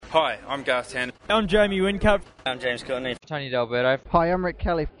Hi, I'm Garth Tander. I'm Jamie Whincup. I'm James Courtney. Tony D'Alberto. Hi, I'm Rick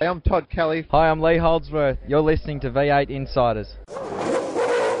Kelly. Hey, I'm Todd Kelly. Hi, I'm Lee Holdsworth. You're listening to V8 Insiders.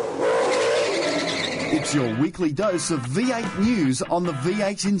 It's your weekly dose of V8 news on the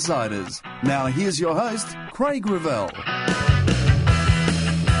V8 Insiders. Now here's your host, Craig Revell.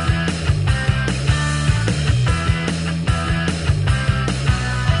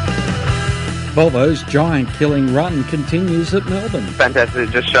 Volvo's giant killing run continues at Melbourne. Fantastic.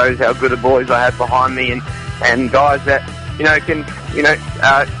 It just shows how good the boys I have behind me and guys that, can,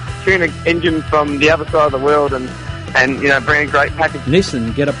 tune an engine from the other side of the world and bring a great package.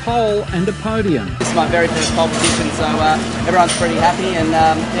 Nissan get a pole and a podium. This is my very first competition, so everyone's pretty happy and,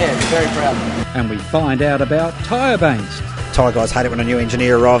 very proud. And we find out about tyre banks. Tyre guys hate it when a new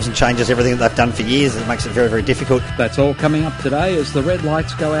engineer arrives and changes everything that they've done for years. It makes it very, very difficult. That's all coming up today as the red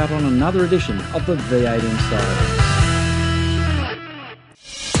lights go out on another edition of the V8 Insiders.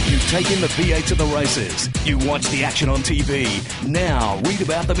 You take in the V8 to the races. You watch the action on TV. Now read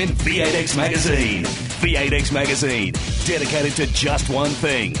about them in V8X Magazine. V8X Magazine, dedicated to just one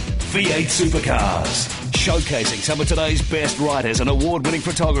thing, V8 supercars. Showcasing some of today's best writers and award-winning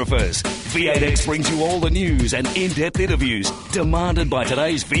photographers. V8X brings you all the news and in-depth interviews demanded by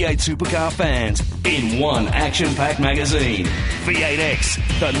today's V8 supercar fans in one action-packed magazine. V8X,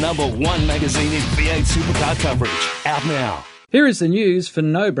 the #1 magazine in V8 supercar coverage. Out now. Here is the news for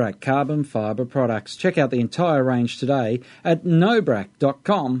Nobrac carbon fibre products. Check out the entire range today at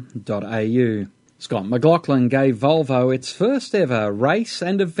nobrac.com.au. Scott McLaughlin gave Volvo its first ever race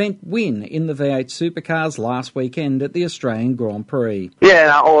and event win in the V8 Supercars last weekend at the Australian Grand Prix.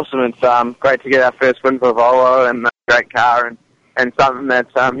 Yeah, awesome. It's great to get our first win for Volvo and a great car and something that,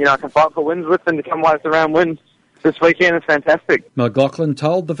 I can fight for wins with and to come close around wins this weekend is fantastic. McLaughlin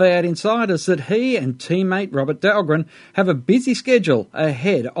told the V8 Insiders that he and teammate Robert Dahlgren have a busy schedule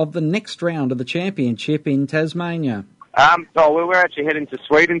ahead of the next round of the championship in Tasmania. We're actually heading to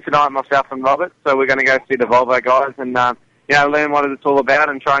Sweden tonight, myself and Robert, so we're going to go see the Volvo guys and, learn what it's all about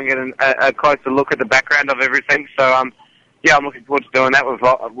and try and get a closer look at the background of everything. So, I'm looking forward to doing that with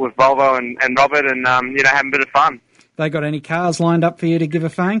Volvo and Robert and, having a bit of fun. They got any cars lined up for you to give a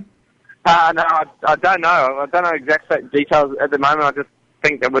fang? No, I don't know. I don't know exact details at the moment. I just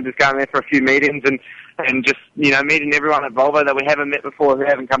think that we're just going there for a few meetings and just, meeting everyone at Volvo that we haven't met before who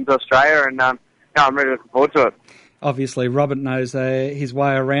haven't come to Australia and, I'm really looking forward to it. Obviously, Robert knows his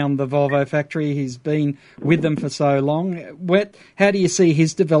way around the Volvo factory. He's been with them for so long. How do you see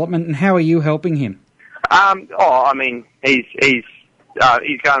his development, and how are you helping him? He's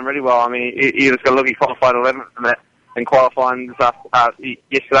going really well. I mean, he just got lucky, qualified 11th in qualifying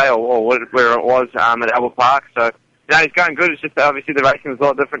yesterday, or where it was at Albert Park. So, he's going good. It's just obviously the racing is a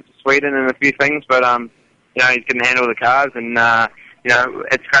lot different to Sweden and a few things, but he's going to handle the cars and.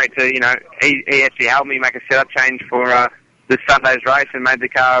 It's great to, he actually helped me make a setup change for this Sunday's race and made the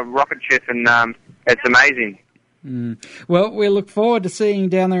car rocket ship, and it's amazing. Well, we look forward to seeing you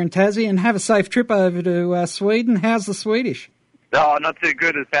down there in Tassie, and have a safe trip over to Sweden. How's the Swedish? Oh, not too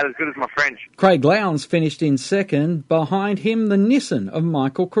good, about as good as my French. Craig Lowndes finished in second. Behind him, the Nissan of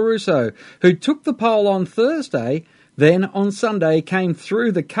Michael Caruso, who took the pole on Thursday, then on Sunday came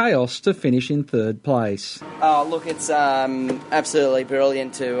through the chaos to finish in third place. Oh, look, it's absolutely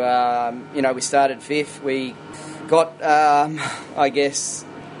brilliant to, we started fifth. We got,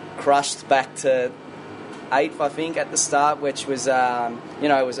 crushed back to eighth, I think, at the start, which was, I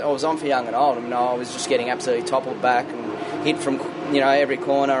was on for young and old. I was just getting absolutely toppled back and hit from, every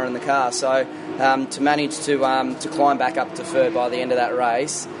corner in the car. So to manage to climb back up to third by the end of that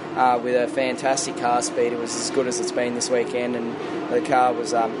race, with a fantastic car speed. It was as good as it's been this weekend, and the car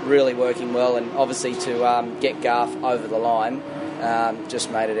was really working well, and obviously to get Garth over the line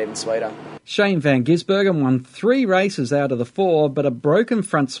just made it even sweeter. Shane Van Gisbergen won 3 races out of the 4, but a broken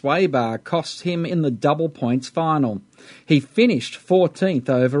front sway bar cost him in the double points final. He finished 14th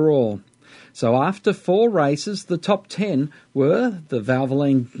overall. So after 4 races, the top 10 were the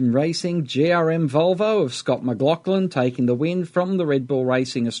Valvoline Racing GRM Volvo of Scott McLaughlin taking the win from the Red Bull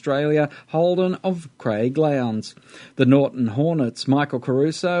Racing Australia Holden of Craig Lowndes. The Norton Hornets Michael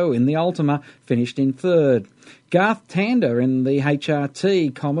Caruso in the Ultima finished in 3rd. Garth Tander in the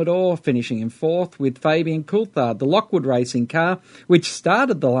HRT Commodore finishing in 4th, with Fabian Coulthard, the Lockwood Racing car, which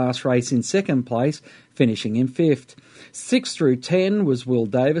started the last race in 2nd place, finishing in 5th. 6 through 10 was Will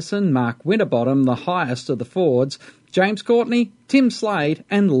Davison, Mark Winterbottom, the highest of the Fords, James Courtney, Tim Slade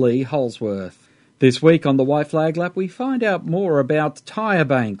and Lee Holsworth. This week on the White Flag Lap, we find out more about tyre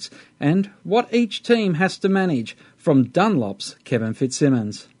banks and what each team has to manage, from Dunlop's Kevin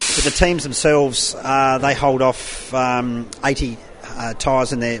Fitzsimmons. For the teams themselves, they hold off 80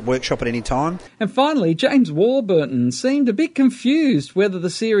 tyres in their workshop at any time. And finally, James Warburton seemed a bit confused whether the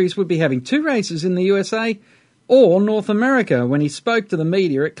series would be having 2 races in the USA or North America when he spoke to the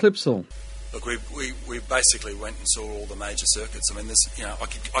media at Clipsal. Look, we basically went and saw all the major circuits. I mean,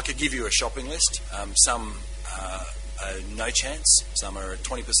 I could give you a shopping list. Some no chance, some are a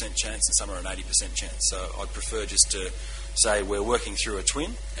 20% chance, and some are an 80% chance. So I'd prefer just to say we're working through a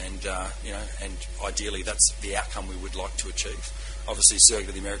twin, and and ideally that's the outcome we would like to achieve. Obviously, Circuit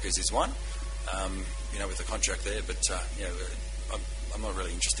of the Americas is one, with the contract there, but I'm not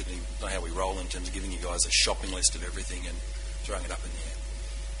really interested in how we roll in terms of giving you guys a shopping list of everything and throwing it up in the air.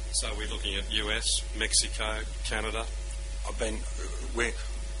 So we're looking at US, Mexico, Canada. We're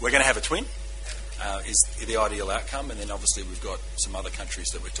going to have a twin. Is the ideal outcome, and then obviously we've got some other countries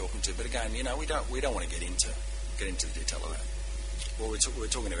that we're talking to. But again, we don't want to get into the detail of that. Well, we're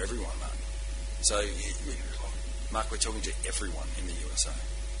talking to everyone, Mark. So, Mark, we're talking to everyone in the USA.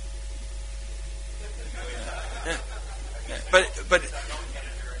 Yeah. But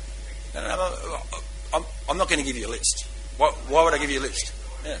no, I'm not going to give you a list. Why would I give you a list?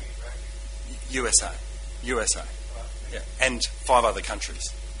 Yeah. USA, yeah, and 5 other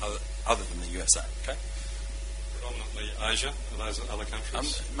countries other than the USA. Okay. Predominantly Asia. Are those other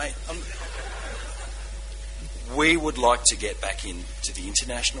countries? Mate, we would like to get back into the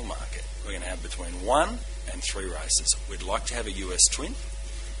international market. We're going to have between 1 and 3 races. We'd like to have a US twin,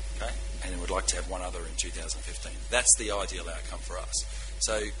 okay, and then we'd like to have one other in 2015. That's the ideal outcome for us.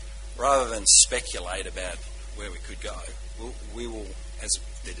 So rather than speculate about where we could go, we will, as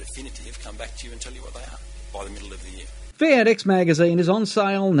they're definitive, come back to you and tell you what they are by the middle of the year. V8X magazine is on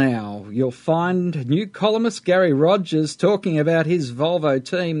sale now. You'll find new columnist Gary Rogers talking about his Volvo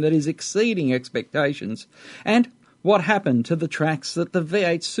team that is exceeding expectations and what happened to the tracks that the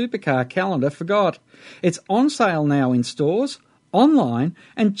V8 Supercar calendar forgot. It's on sale now in stores, online,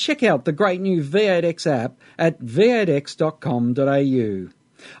 and check out the great new V8X app at v8x.com.au.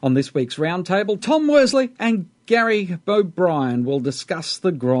 On this week's roundtable, Tom Worsley and Gary O'Brien will discuss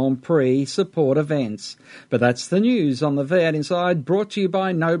the Grand Prix support events. But that's the news on the V8 Inside, brought to you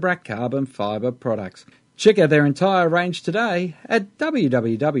by Nobrac Carbon Fibre Products. Check out their entire range today at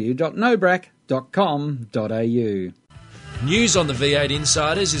www.nobrac.com.au. News on the V8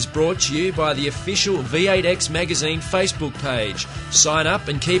 Insiders is brought to you by the official V8X Magazine Facebook page. Sign up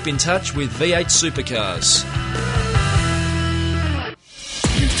and keep in touch with V8 Supercars.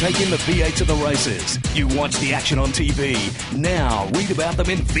 You've taken the V8 to the races. You watch the action on TV. Now read about them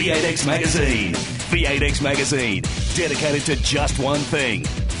in V8X Magazine. V8X Magazine, dedicated to just one thing,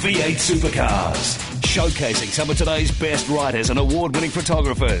 V8 Supercars. Showcasing some of today's best writers and award-winning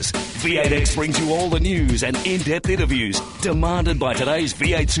photographers, V8X brings you all the news and in-depth interviews demanded by today's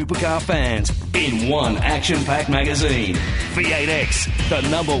V8 Supercar fans in one action-packed magazine. V8X, the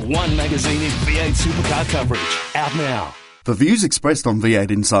 #1 magazine in V8 Supercar coverage. Out now. The views expressed on V8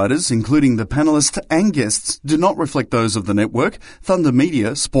 Insiders, including the panellists and guests, do not reflect those of the network, Thunder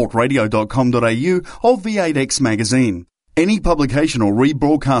Media, sportradio.com.au or V8X Magazine. Any publication or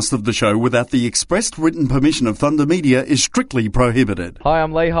rebroadcast of the show without the expressed written permission of Thunder Media is strictly prohibited. Hi,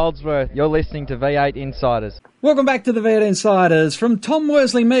 I'm Lee Holdsworth. You're listening to V8 Insiders. Welcome back to the V8 Insiders. From Tom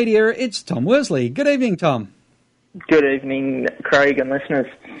Worsley Media, it's Tom Worsley. Good evening, Tom. Good evening, Craig and listeners.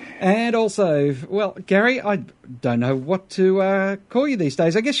 And also, well, Gary, I don't know what to call you these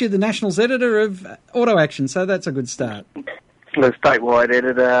days. I guess you're the Nationals editor of Auto Action, so that's a good start. The statewide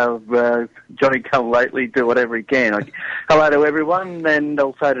editor of Johnny Come Lately, do whatever he can. Hello to everyone, and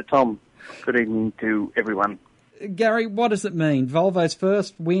also to Tom. Good evening to everyone. Gary, what does it mean? Volvo's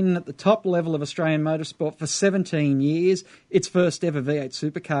first win at the top level of Australian motorsport for 17 years, its first ever V8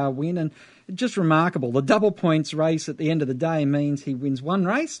 Supercar win, and just remarkable. The double points race at the end of the day means he wins one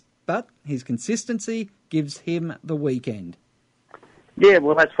race, but his consistency gives him the weekend. Yeah,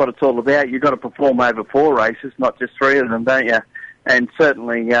 well, that's what it's all about. You've got to perform over 4 races, not just 3 of them, don't you? And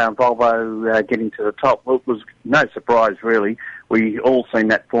certainly Volvo getting to the top was no surprise, really. We all seen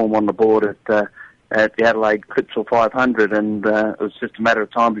that form on the board at the Adelaide Clipsal 500, and it was just a matter of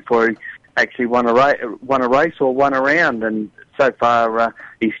time before he actually won a race or won a round. And so far,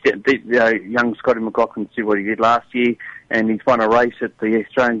 young Scotty McLaughlin did what he did last year, and he's won a race at the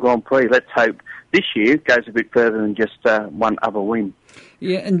Australian Grand Prix. Let's hope this year goes a bit further than just one other win.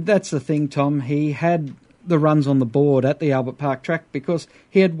 Yeah, and that's the thing, Tom. He had the runs on the board at the Albert Park track because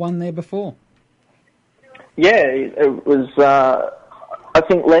he had won there before. Yeah, it was, I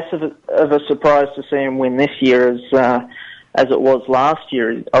think, less of a surprise to see him win this year as it was last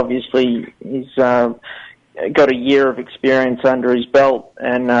year. Obviously, he's got a year of experience under his belt,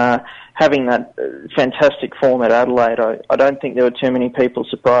 and having that fantastic form at Adelaide, I don't think there were too many people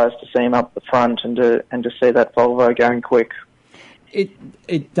surprised to see him up the front and to see that Volvo going quick.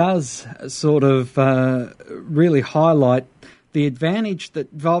 It does sort of really highlight the advantage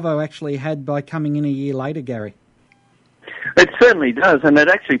that Volvo actually had by coming in a year later, Gary. It certainly does, and it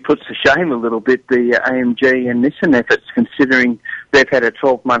actually puts to shame a little bit the AMG and Nissan efforts, considering they've had a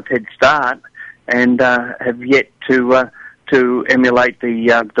 12-month head start and have yet to emulate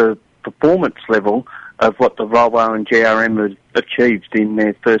the performance level of what the Volvo and GRM have achieved in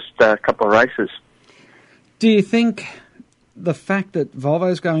their first couple of races. Do you think the fact that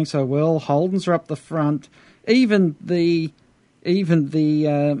Volvo's going so well, Holden's are up the front, even the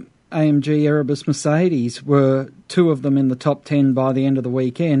AMG Erebus Mercedes were two of them in the top 10 by the end of the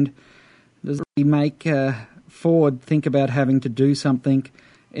weekend, does it really make Ford think about having to do something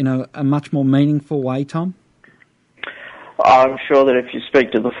in a much more meaningful way, Tom? I'm sure that if you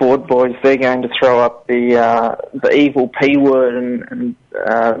speak to the Ford boys, they're going to throw up the evil P word and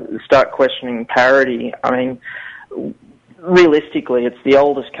start questioning parity. I mean, realistically, it's the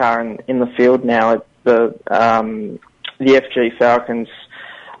oldest car in the field now. It's the FG Falcon's,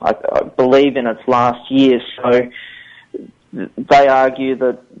 I believe, in its last year. So they argue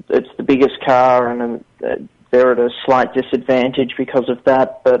that it's the biggest car and they're at a slight disadvantage because of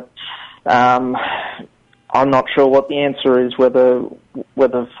that. But I'm not sure what the answer is, whether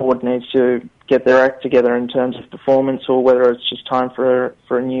Ford needs to get their act together in terms of performance or whether it's just time for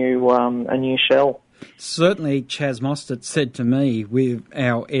a new shell. Certainly, Chaz Mostert said to me,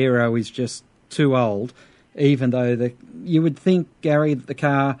 our Aero is just too old, even though you would think, Gary,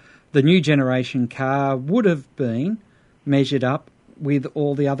 that the new generation car would have been measured up with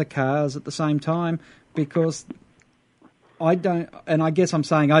all the other cars at the same time, because I don't, and I guess I'm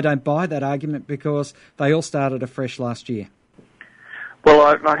saying I don't buy that argument because they all started afresh last year. Well,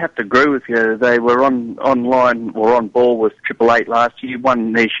 I have to agree with you. They were on ball with 888 last year,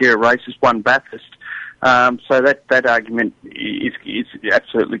 won their share of races, won Bathurst. So that argument is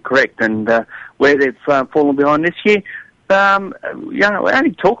absolutely correct. And where they've fallen behind this year, we're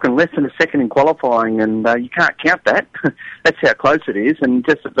only talking less than a second in qualifying, and you can't count that. That's how close it is. And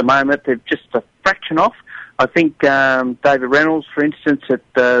just at the moment, they're just a fraction off. I think David Reynolds, for instance, at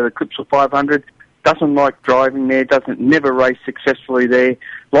the Clipsal 500, doesn't like driving there, never race successfully there,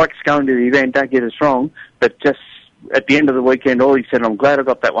 likes going to the event, don't get us wrong, but just at the end of the weekend, all he said, I'm glad I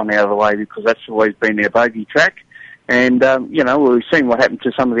got that one out of the way because that's always been their bogey track. And, we've seen what happened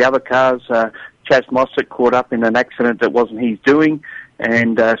to some of the other cars. Chaz Mostert caught up in an accident that wasn't his doing,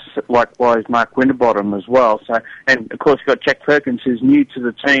 and likewise Mark Winterbottom as well. So, and of course you've got Jack Perkins, who's new to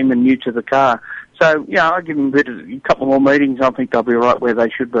the team and new to the car. So, I give them a couple more meetings. I think they'll be right where they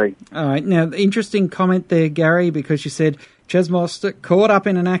should be. All right. Now, interesting comment there, Gary, because you said Chaz Mostert caught up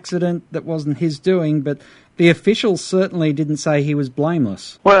in an accident that wasn't his doing, but the officials certainly didn't say he was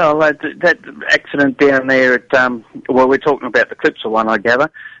blameless. Well, that accident down there at, we're talking about the Clipsal one, I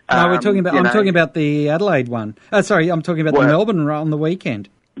gather. No, I'm talking about the Adelaide one. I'm talking about the Melbourne on the weekend.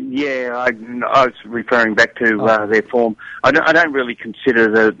 Yeah, I was referring back to their form. I don't really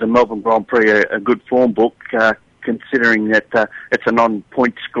consider the Melbourne Grand Prix a good form book, considering that it's a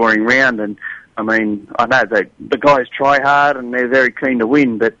non-point scoring round. And I mean, I know that the guys try hard and they're very keen to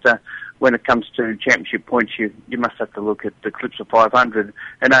win, but when it comes to championship points, you must have to look at the Clipsal 500.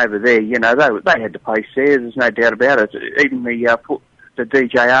 And over there, they had the pace there. There's no doubt about it. Even the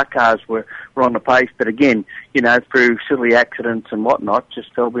DJR cars were on the pace, but again, through silly accidents and whatnot,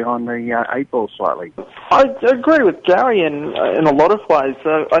 just fell behind the 8 ball slightly. I agree with Gary in a lot of ways.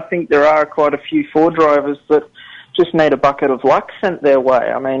 I think there are quite a few Ford drivers that just need a bucket of luck sent their way.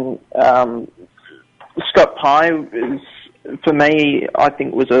 I mean, Scott Pye is, for me, I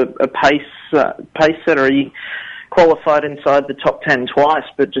think was a pace setter. He qualified inside the top 10 twice,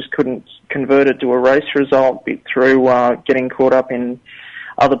 but just couldn't convert it to a race result through getting caught up in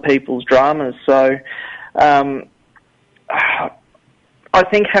other people's dramas. So I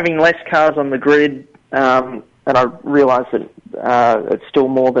think having less cars on the grid, and I realise that it's still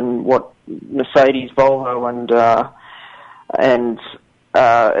more than what Mercedes, Volvo,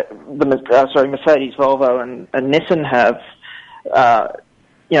 Mercedes, Volvo, and Nissan have. I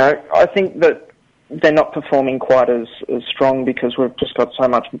think that they're not performing quite as strong because we've just got so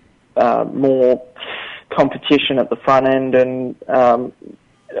much more competition at the front end and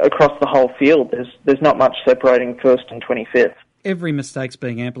across the whole field. There's not much separating first and 25th. Every mistake's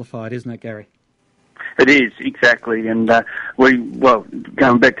being amplified, isn't it, Gary? It is, exactly. And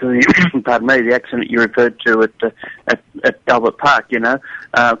going back to the accident you referred to at Albert Park,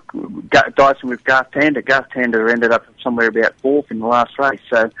 Dyson with Garth Tander. Garth Tander ended up somewhere about 4th in the last race,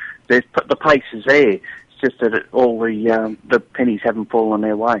 so the pace is there. Just that all the pennies haven't fallen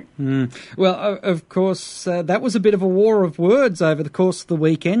their way. Well, of course, that was a bit of a war of words over the course of the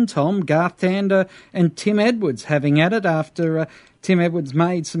weekend, Tom. Garth Tander and Tim Edwards having at it after Tim Edwards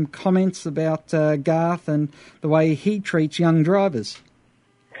made some comments about Garth and the way he treats young drivers.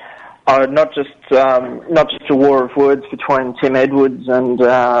 Not just a war of words between Tim Edwards and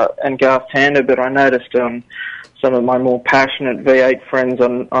Garth Tander, but I noticed some of my more passionate V8 friends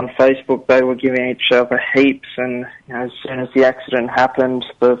on Facebook, they were giving each other heaps, and as soon as the accident happened,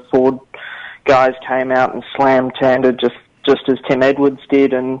 the Ford guys came out and slammed Tander just as Tim Edwards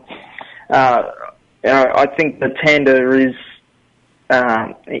did, and I think that Tander is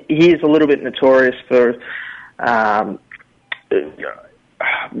he is a little bit notorious for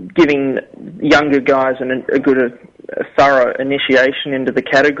giving younger guys a thorough initiation into the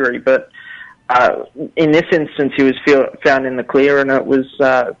category, but in this instance, he was found in the clear, and it was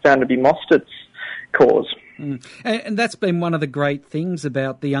found to be Mostert's cause. And that's been one of the great things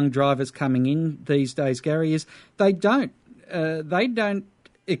about the young drivers coming in these days, Gary, is they don't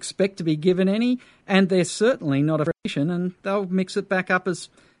expect to be given any, and they're certainly not a frustration, and they'll mix it back up as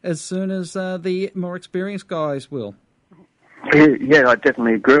soon as the more experienced guys will. Yeah, I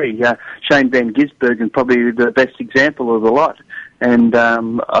definitely agree. Shane Van Gisbergen probably the best example of the lot. And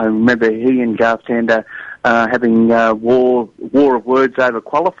I remember he and Garth Tander having war of words over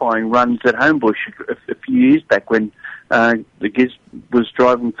qualifying runs at Homebush a few years back when the Giz was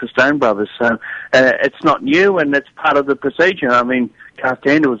driving for Stone Brothers. So it's not new, and it's part of the procedure. I mean, Garth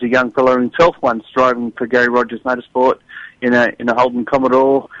Tander was a young fellow himself once, driving for Gary Rogers Motorsport in a Holden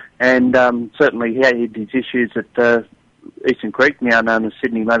Commodore, and certainly he had his issues at Eastern Creek, now known as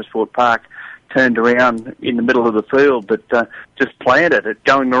Sydney Motorsport Park, turned around in the middle of the field, but just planted it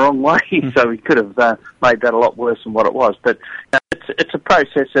going the wrong way. So he could have made that a lot worse than what it was. But it's a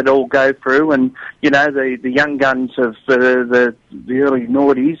process that all go through, and the young guns of the early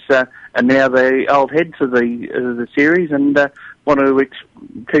noughties are now the old heads of the series, and want to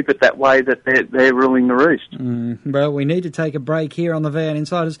keep it that way, that they're ruling the roost. Well, we need to take a break here on the V8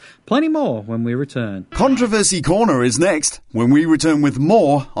 Insiders. Plenty more when we return. Controversy Corner is next, when we return with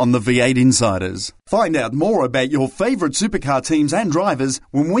more on the V8 Insiders. Find out more about your favourite supercar teams and drivers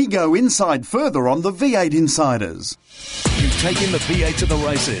when we go inside further on the V8 Insiders. You take in the V8 to the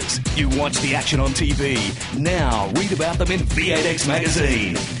races. You watch the action on TV. Now read about them in V8X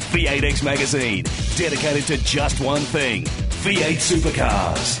Magazine. V8X Magazine, dedicated to just one thing: V8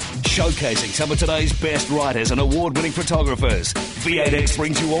 supercars. Showcasing some of today's best writers and award-winning photographers, V8X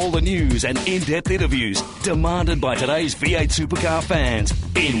brings you all the news and in-depth interviews demanded by today's V8 supercar fans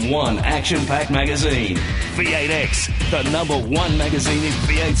in one action-packed magazine. V8X, the #1 magazine in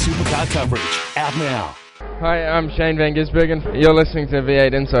V8 supercar coverage. Out now. Hi, I'm Shane Van Gisbergen. You're listening to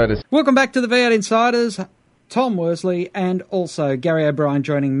V8 Insiders. Welcome back to the V8 Insiders. Tom Worsley and also Gary O'Brien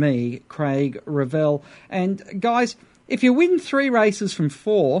joining me, Craig Revell. And guys, if you win 3 races from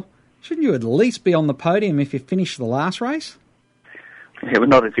 4, shouldn't you at least be on the podium if you finish the last race? Yeah, well,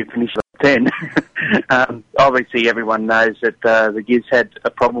 not if you finish top 10. Obviously, everyone knows that the Giz had a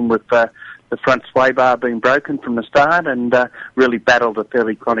problem with the front sway bar being broken from the start, and really battled a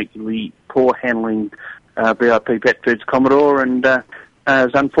fairly chronically poor handling BIP Pet Foods Commodore, and it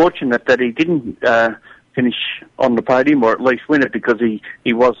was unfortunate that he didn't finish on the podium, or at least win it, because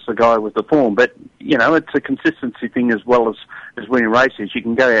he was the guy with the form. But, it's a consistency thing as well as winning races. You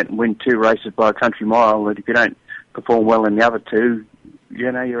can go out and win 2 races by a country mile, and if you don't perform well in the other 2,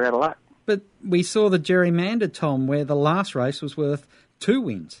 you're out of luck. But we saw the gerrymander, Tom, where the last race was worth 2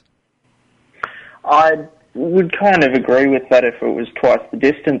 wins. I would kind of agree with that if it was twice the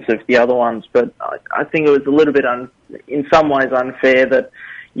distance of the other ones, but I think it was a little bit, in some ways, unfair that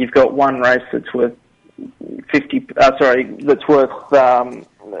you've got one race that's worth that's worth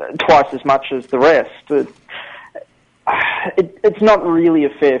twice as much as the rest. It's not really a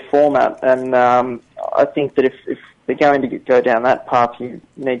fair format, and I think that if they're going to go down that path, you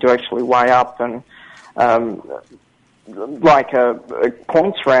need to actually weigh up and like a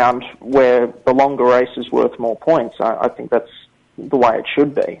points round where the longer race is worth more points. I think that's the way it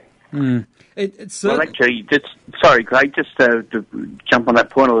should be. Well, actually, sorry, Craig, just to jump on that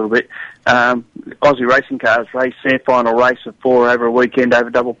point a little bit. Aussie Racing Cars race their final race of 4 over a weekend over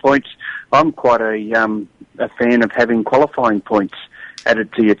double points. I'm quite a fan of having qualifying points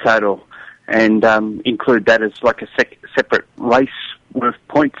added to your total, and include that as like a separate race worth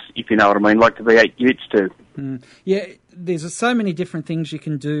points, if you know what I mean, like the V8 Utes do. Yeah, there's so many different things you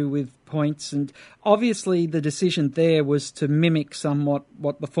can do with points, and obviously the decision there was to mimic somewhat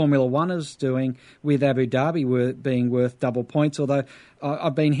what the Formula One is doing with Abu Dhabi being worth double points, although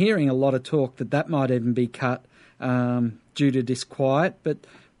I've been hearing a lot of talk that might even be cut due to disquiet, but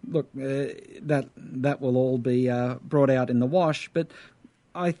look, that will all be brought out in the wash. But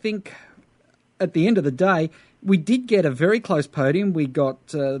I think at the end of the day, we did get a very close podium. We got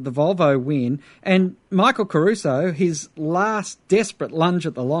the Volvo win. And Michael Caruso, his last desperate lunge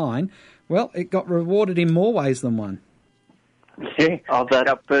at the line, well, it got rewarded in more ways than one. Yeah, that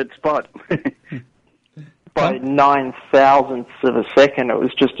up third spot. By 9,000ths of a second. It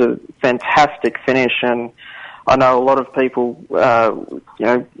was just a fantastic finish. And I know a lot of people,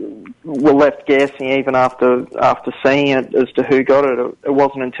 were left guessing even after seeing it as to who got it. It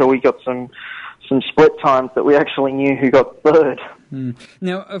wasn't until we got some split times that we actually knew who got third.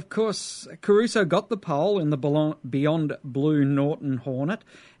 Now, of course, Caruso got the pole in the Beyond Blue Norton Hornet,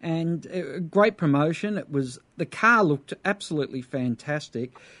 and great promotion. The car looked absolutely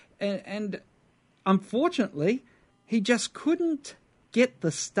fantastic, and unfortunately, he just couldn't get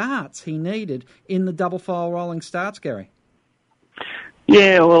the starts he needed in the double file rolling starts, Gary.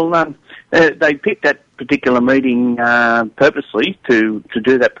 Yeah, well, they picked that particular meeting purposely to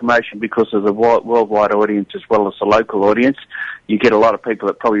do that promotion because of the worldwide audience as well as the local audience. You get a lot of people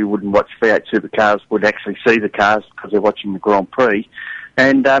that probably wouldn't watch V8 Supercars would actually see the cars because they're watching the Grand Prix.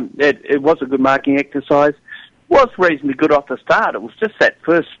 And it was a good marketing exercise. Was reasonably good off the start. It was just that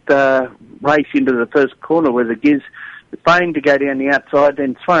first race into the first corner where the gears feigned to go down the outside,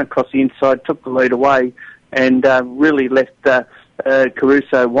 then swung across the inside, took the lead away, and really left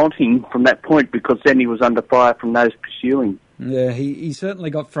Caruso wanting from that point because then he was under fire from those pursuing. Yeah, he certainly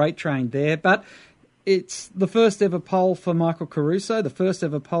got freight trained there, but it's the first ever pole for Michael Caruso, the first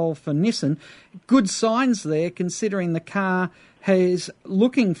ever pole for Nissan. Good signs there considering the car is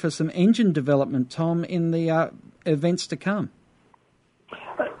looking for some engine development, Tom, in the events to come.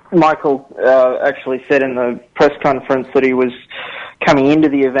 Michael actually said in the press conference that he was coming into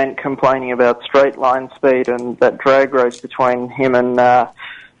the event complaining about straight line speed, and that drag race between him and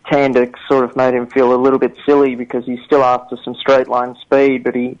Tandic sort of made him feel a little bit silly because he's still after some straight line speed,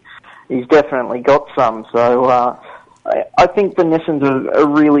 but he's definitely got some. So I think the Nissans are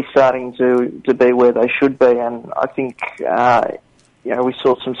really starting to be where they should be, and I think we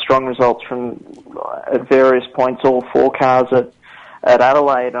saw some strong results from at various points, all four cars at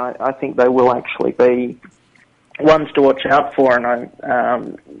Adelaide. I think they will actually be ones to watch out for,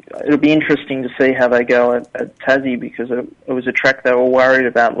 and it'll be interesting to see how they go at Tassie because it was a track they were worried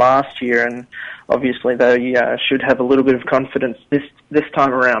about last year, and obviously they should have a little bit of confidence this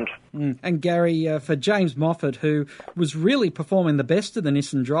time around. And Gary, for James Moffat, who was really performing the best of the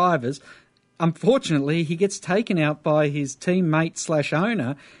Nissan drivers, unfortunately he gets taken out by his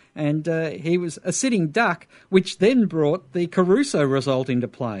teammate/owner, and he was a sitting duck, which then brought the Caruso result into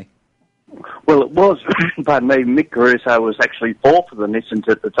play. Well, it was, pardon me, Mick Caruso was actually fourth for the Nissans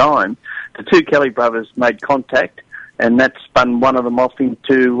at the time. The two Kelly brothers made contact, and that spun one of them off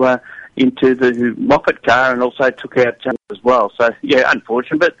into the Moffat car and also took out James as well. So, yeah,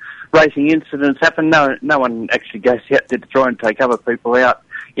 unfortunate, but racing incidents happen. No one actually goes out there to try and take other people out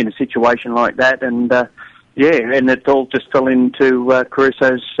in a situation like that, and and it all just fell into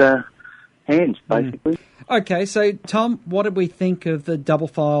Caruso's hands, basically. Okay, so Tom, what did we think of the double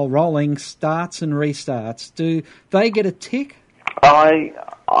file rolling starts and restarts? Do they get a tick? I'm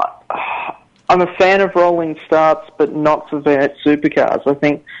a fan of rolling starts, but not for V8 Supercars. I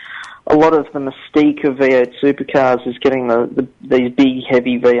think a lot of the mystique of V8 Supercars is getting these big,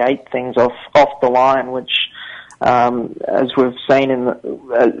 heavy V8 things off the line, which, as we've seen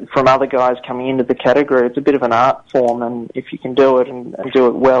from other guys coming into the category, it's a bit of an art form, and if you can do it and do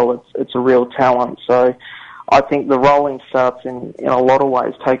it well, it's a real talent. So I think the rolling starts in a lot of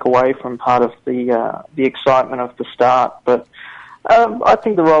ways take away from part of the excitement of the start, but I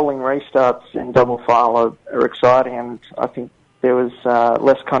think the rolling restarts in double file are exciting, and I think there was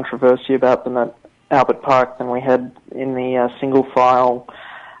less controversy about them at Albert Park than we had in the single file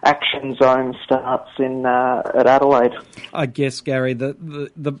action zone starts at Adelaide. I guess, Gary,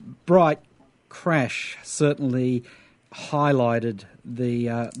 the bright crash certainly highlighted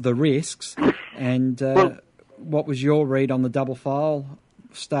the risks. And what was your read on the double file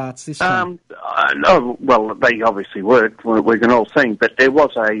starts this time? Well, they obviously worked. We can all see, but there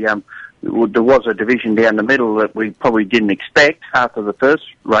was a division down the middle that we probably didn't expect after the first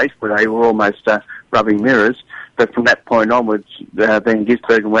race, where they were almost rubbing mirrors. But from that point onwards, Van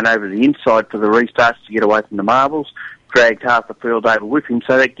Gisbergen went over the inside for the restarts to get away from the marbles. dragged half the field over with him,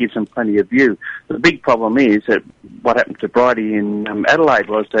 so that gives them plenty of view. The big problem is that what happened to Bridie in Adelaide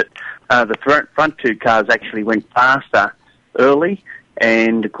was that the front two cars actually went faster early,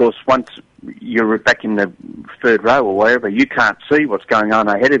 and of course once you're back in the third row or wherever, you can't see what's going on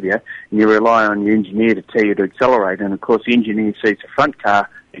ahead of you, and you rely on your engineer to tell you to accelerate, and of course the engineer sees the front car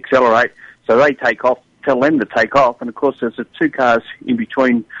accelerate, so they take off, tell them to take off, and of course there's the two cars in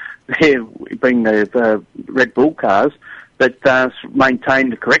between there, being the Red Bull cars, that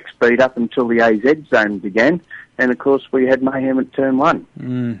maintained the correct speed up until the AZ zone began, and of course we had mayhem at turn one.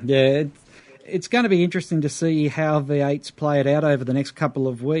 It's going to be interesting to see how V8s play it out over the next couple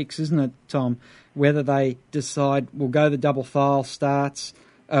of weeks, isn't it, Tom? Whether they decide we'll go the double file restarts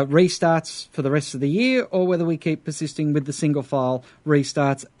for the rest of the year, or whether we keep persisting with the single file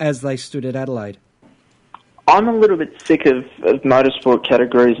restarts as they stood at Adelaide. I'm a little bit sick of motorsport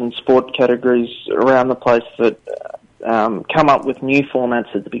categories and sport categories around the place that come up with new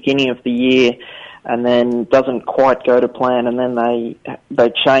formats at the beginning of the year and then doesn't quite go to plan, and then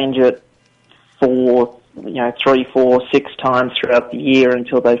they change it for 3, 4, 6 times throughout the year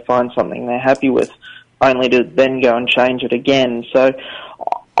until they find something they're happy with, only to then go and change it again. So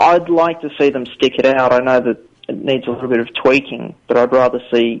I'd like to see them stick it out. I know that it needs a little bit of tweaking, but I'd rather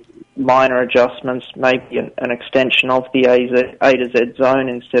see minor adjustments, maybe an extension of the A to Z zone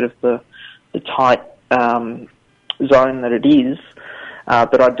instead of the tight zone that it is.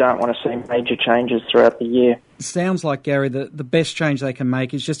 But I don't want to see major changes throughout the year. It sounds like, Gary, the best change they can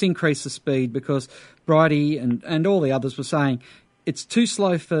make is just increase the speed, because Bridie and all the others were saying it's too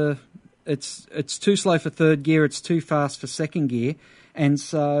slow for third gear, it's too fast for second gear. And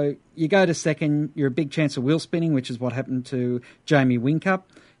so you go to second, you're a big chance of wheel spinning, which is what happened to Jamie Whincup.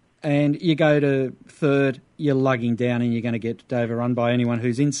 And you go to third, you're lugging down and you're going to get overrun by anyone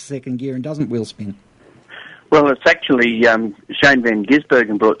who's in second gear and doesn't wheel spin. Well, it's actually Shane Van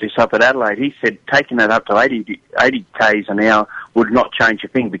Gisbergen brought this up at Adelaide. He said taking it up to 80 k's an hour would not change a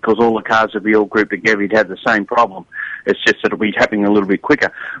thing, because all the cars would be all grouped together. You'd have the same problem. It's just that it'll be happening a little bit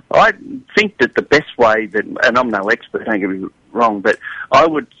quicker. I think that the best way that, and I'm no expert, don't get me wrong, but I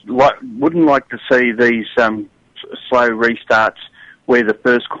wouldn't like to see these slow restarts where the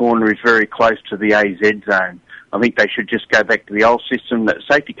first corner is very close to the AZ zone. I think they should just go back to the old system that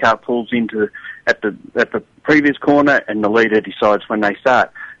safety car pulls into at the previous corner and the leader decides when they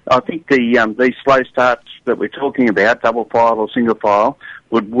start. I think these slow starts that we're talking about, double file or single file,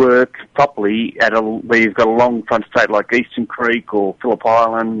 would work properly where you've got a long front straight like Eastern Creek or Phillip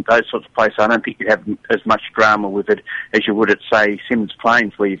Island, those sorts of places. I don't think you'd have as much drama with it as you would at, say, Simmons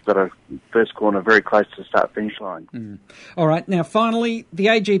Plains, where you've got a first corner very close to the start-finish line. All right, now finally, the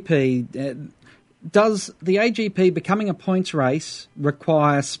AGP. Does the AGP becoming a points race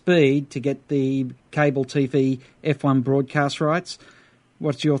require speed to get the cable TV F1 broadcast rights?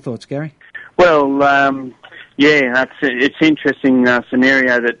 What's your thoughts, Gary? Well, it's an interesting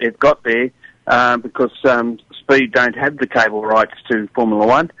scenario that they've got there because Speed don't have the cable rights to Formula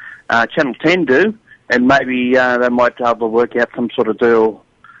One. Channel 10 do, and maybe they might be able to work out some sort of deal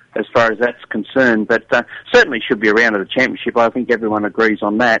as far as that's concerned. But certainly should be around at the championship. I think everyone agrees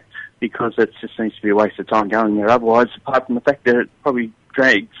on that, because it just seems to be a waste of time going there otherwise, apart from the fact that it probably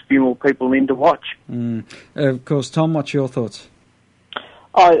drags a few more people in to watch. Of course, Tom, what's your thoughts?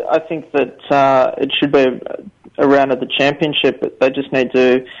 I think that it should be around at the championship, but they just need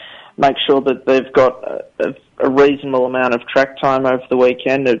to make sure that they've got a reasonable amount of track time over the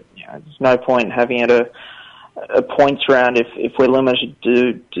weekend. There's no point having it a points round if we're limited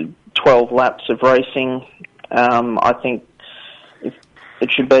to 12 laps of racing. I think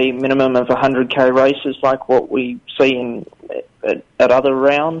it should be minimum of 100k races like what we see at other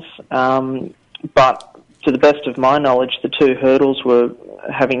rounds. But to the best of my knowledge, the two hurdles were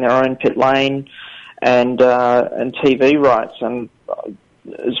having their own pit lane and TV rights. And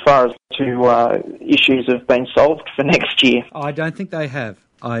as far as two issues have been solved for next year, I don't think they have.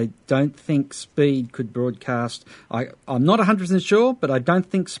 I don't think Speed could broadcast. I'm not 100% sure, but I don't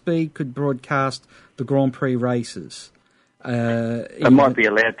think Speed could broadcast the Grand Prix races. They might be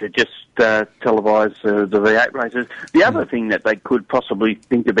allowed to just televise the V8 races. The other thing that they could possibly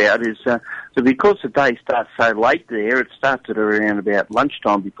think about is that because the day starts so late there, it starts at around about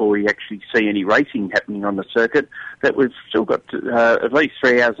lunchtime before we actually see any racing happening on the circuit, that we've still got at least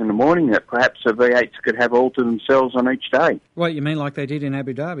 3 hours in the morning that perhaps the V8s could have all to themselves on each day. What, you mean like they did in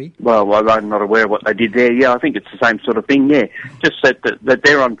Abu Dhabi? Well, I'm not aware of what they did there. Yeah, I think it's the same sort of thing, yeah. Just that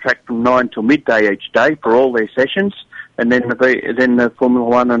they're on track from 9 till midday each day for all their sessions. and then the Formula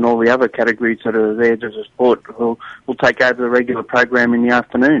One and all the other categories that are there as a sport will take over the regular program in the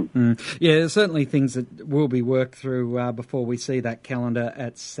afternoon. Yeah, certainly things that will be worked through before we see that calendar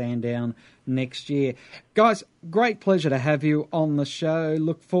at Sandown next year. Guys, great pleasure to have you on the show.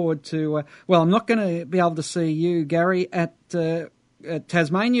 Look forward to, I'm not going to be able to see you, Gary, at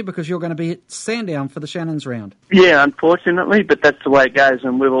Tasmania because you're going to be at Sandown for the Shannons round. Yeah, unfortunately, but that's the way it goes,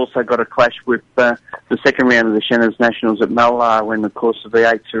 and we've also got a clash with the second round of the Shannons Nationals at Mallar when, of course, the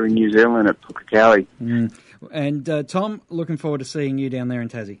V8s are in New Zealand at Pukekohe. And Tom, looking forward to seeing you down there in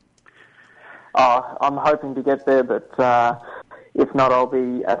Tassie. I'm hoping to get there, but if not, I'll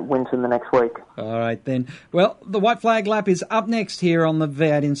be at Winton the next week. All right, then. Well, the White Flag Lap is up next here on the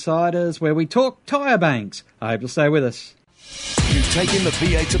V8 Insiders, where we talk tyre banks. I hope you'll stay with us. You take in the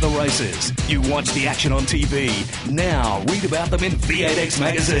V8 to the races. You watch the action on TV. Now read about them in V8X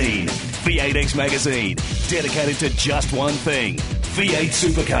Magazine. V8X Magazine, dedicated to just one thing, V8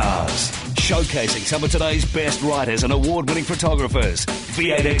 supercars. Showcasing some of today's best writers and award-winning photographers,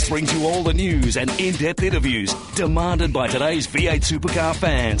 V8X brings you all the news and in-depth interviews demanded by today's V8 supercar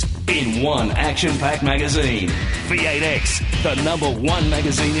fans in one action-packed magazine. V8X, the #1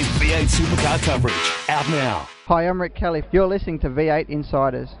 magazine in V8 supercar coverage. Out now. Hi, I'm Rick Kelly. You're listening to V8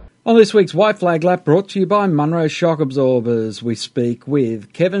 Insiders. On this week's White Flag Lap, brought to you by Munro Shock Absorbers, we speak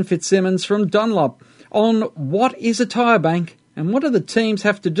with Kevin Fitzsimmons from Dunlop on what is a tyre bank and what do the teams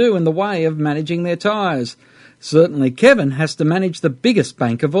have to do in the way of managing their tyres. Certainly Kevin has to manage the biggest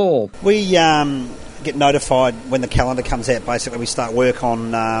bank of all. We get notified when the calendar comes out. Basically, we start work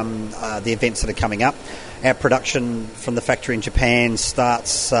on the events that are coming up. Our production from the factory in Japan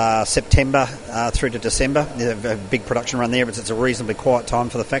starts September through to December. There's a big production run there, but it's a reasonably quiet time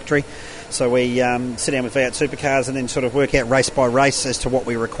for the factory. So we sit down with V8 Supercars and then sort of work out race by race as to what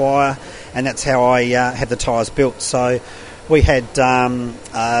we require, and that's how I have the tyres built. So we had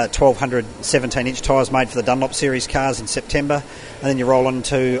 1,200 17-inch tyres made for the Dunlop Series cars in September, and then you roll on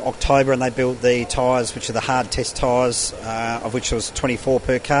to October and they build the tyres, which are the hard test tyres, of which there was 24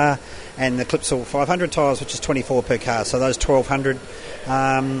 per car, and the Clipsal 500 tyres, which is 24 per car. So those 1,200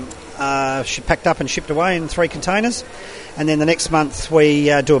 packed up and shipped away in 3 containers. And then the next month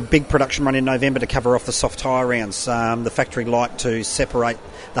we do a big production run in November to cover off the soft tyre rounds. The factory liked to separate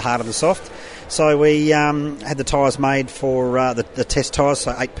the hard and the soft. So we had the tyres made for the test tyres,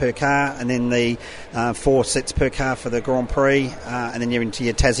 so 8 per car, and then the 4 sets per car for the Grand Prix, and then you're into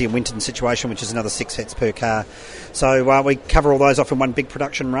your Tassie and Winton situation, which is another 6 sets per car. So we cover all those off in one big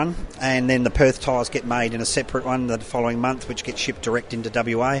production run, and then the Perth tyres get made in a separate one the following month, which gets shipped direct into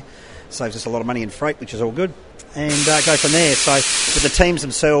WA. Saves us a lot of money in freight, which is all good. And go from there. So with the teams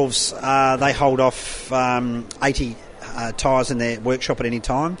themselves, they hold off 80 tyres in their workshop at any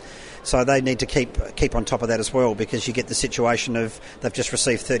time. So they need to keep on top of that as well, because you get the situation of they've just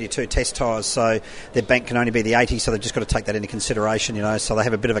received 32 test tyres, so their bank can only be the 80, so they've just got to take that into consideration, you know. So they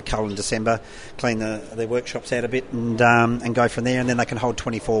have a bit of a cull in December, clean their workshops out a bit, and go from there, and then they can hold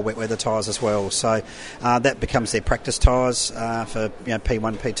 24 wet weather tyres as well. So that becomes their practice tyres for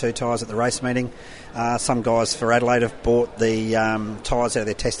P1, P2 tyres at the race meeting. Some guys for Adelaide have bought the tyres out of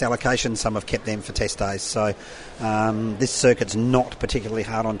their test allocation. Some have kept them for test days. So this circuit's not particularly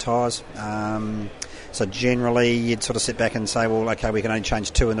hard on tyres. So generally you'd sort of sit back and say, well, okay, we can only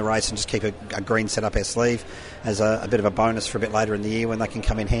change 2 in the race and just keep a green set up our sleeve as a bit of a bonus for a bit later in the year when they can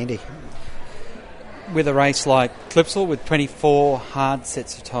come in handy. With a race like Clipsal with 24 hard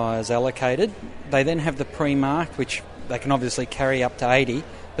sets of tyres allocated, they then have the pre-marked, which they can obviously carry up to 80,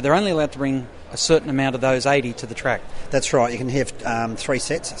 but they're only allowed to bring a certain amount of those 80 to the track. That's right. You can have 3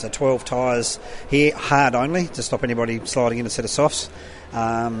 sets, so 12 tyres here, hard only, to stop anybody sliding in a set of softs. So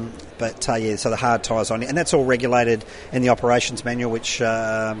the hard tyres only, and that's all regulated in the operations manual, which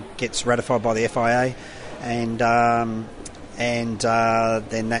gets ratified by the FIA, and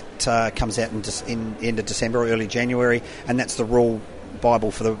then that comes out in end of December or early January, and that's the rule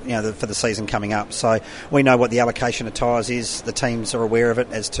Bible for the season coming up. So we know what the allocation of tyres is. The teams are aware of it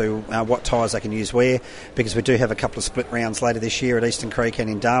as to what tyres they can use where, because we do have a couple of split rounds later this year at Eastern Creek and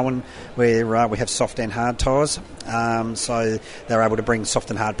in Darwin where we have soft and hard tyres. So they're able to bring soft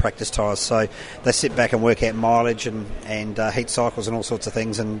and hard practice tyres. So they sit back and work out mileage and heat cycles and all sorts of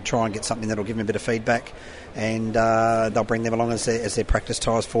things and try and get something that'll give them a bit of feedback. And they'll bring them along as their practice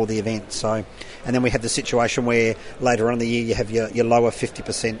tyres for the event. So, and then we have the situation where later on in the year you have your lower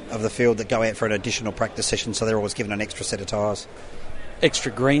 50% of the field that go out for an additional practice session, so they're always given an extra set of tyres.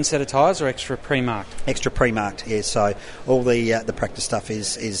 extra green set of tyres or extra pre-marked? Extra pre-marked, yeah. So all the practice stuff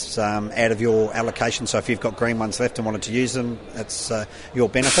is out of your allocation. So if you've got green ones left and wanted to use them, that's your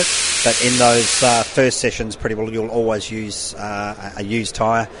benefit. But in those first sessions, pretty well you'll always use a used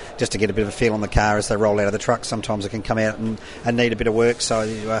tyre just to get a bit of a feel on the car as they roll out of the truck. Sometimes it can come out and need a bit of work, so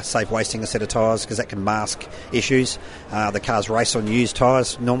you save wasting a set of tyres because that can mask issues. The cars race on used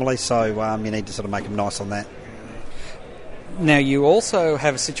tyres normally, so you need to sort of make them nice on that. Now, you also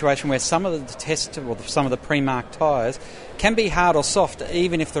have a situation where some of the test or some of the pre-marked tyres can be hard or soft,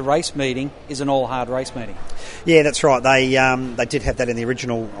 even if the race meeting is an all-hard race meeting. Yeah, that's right. They did have that in the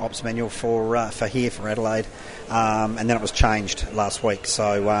original ops manual for Adelaide, and then it was changed last week.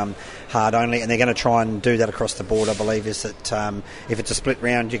 So hard only, and they're going to try and do that across the board. I believe is that if it's a split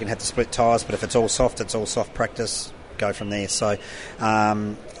round, you can have the split tyres, but if it's all soft practice. Go from there. So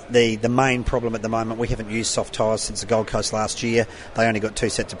the main problem at the moment, we haven't used soft tyres since the Gold Coast last year. They only got 2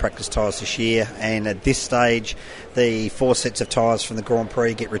 sets of practice tyres this year, and at this stage the 4 sets of tyres from the Grand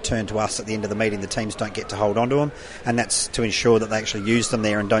Prix get returned to us at the end of the meeting. The teams don't get to hold on to them, and that's to ensure that they actually use them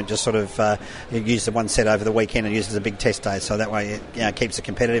there and don't just sort of use the one set over the weekend and use it as a big test day. So that way it keeps it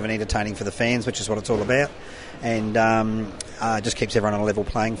competitive and entertaining for the fans, which is what it's all about. And just keeps everyone on a level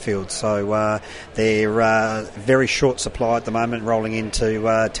playing field. So they're very short supply at the moment, rolling into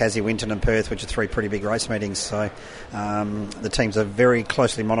Tassie, Winton and Perth, which are 3 pretty big race meetings. So the teams are very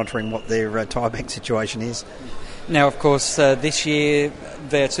closely monitoring what their tyre bank situation is. Now, of course, this year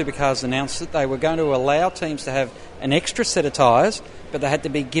their Supercars announced that they were going to allow teams to have an extra set of tyres, but they had to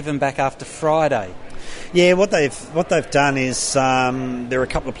be given back after Friday. Yeah, what they've done is there are a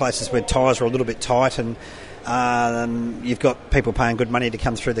couple of places where tyres are a little bit tight, and you've got people paying good money to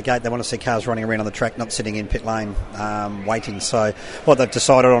come through the gate. They want to see cars running around on the track, not sitting in pit lane waiting. So what they've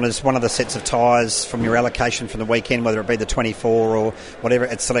decided on is one of the sets of tyres from your allocation from the weekend, whether it be the 24 or whatever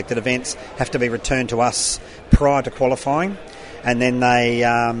at selected events, have to be returned to us prior to qualifying, and then they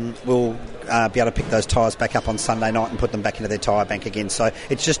will be able to pick those tyres back up on Sunday night and put them back into their tyre bank again. So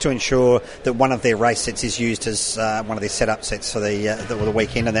it's just to ensure that one of their race sets is used as one of their set-up sets for the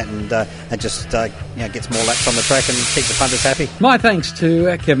weekend, and that, and it just gets more laps on the track and keeps the punters happy. My thanks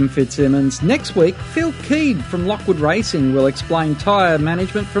to Kevin Fitzsimmons. Next week, Phil Keed from Lockwood Racing will explain tyre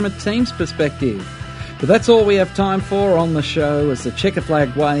management from a team's perspective. But that's all we have time for on the show as the checker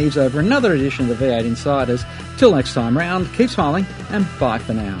flag waves over another edition of the V8 Insiders. Till next time round, keep smiling and bye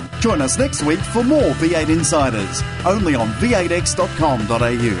for now. Join us next week for more V8 Insiders, only on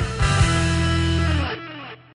v8x.com.au.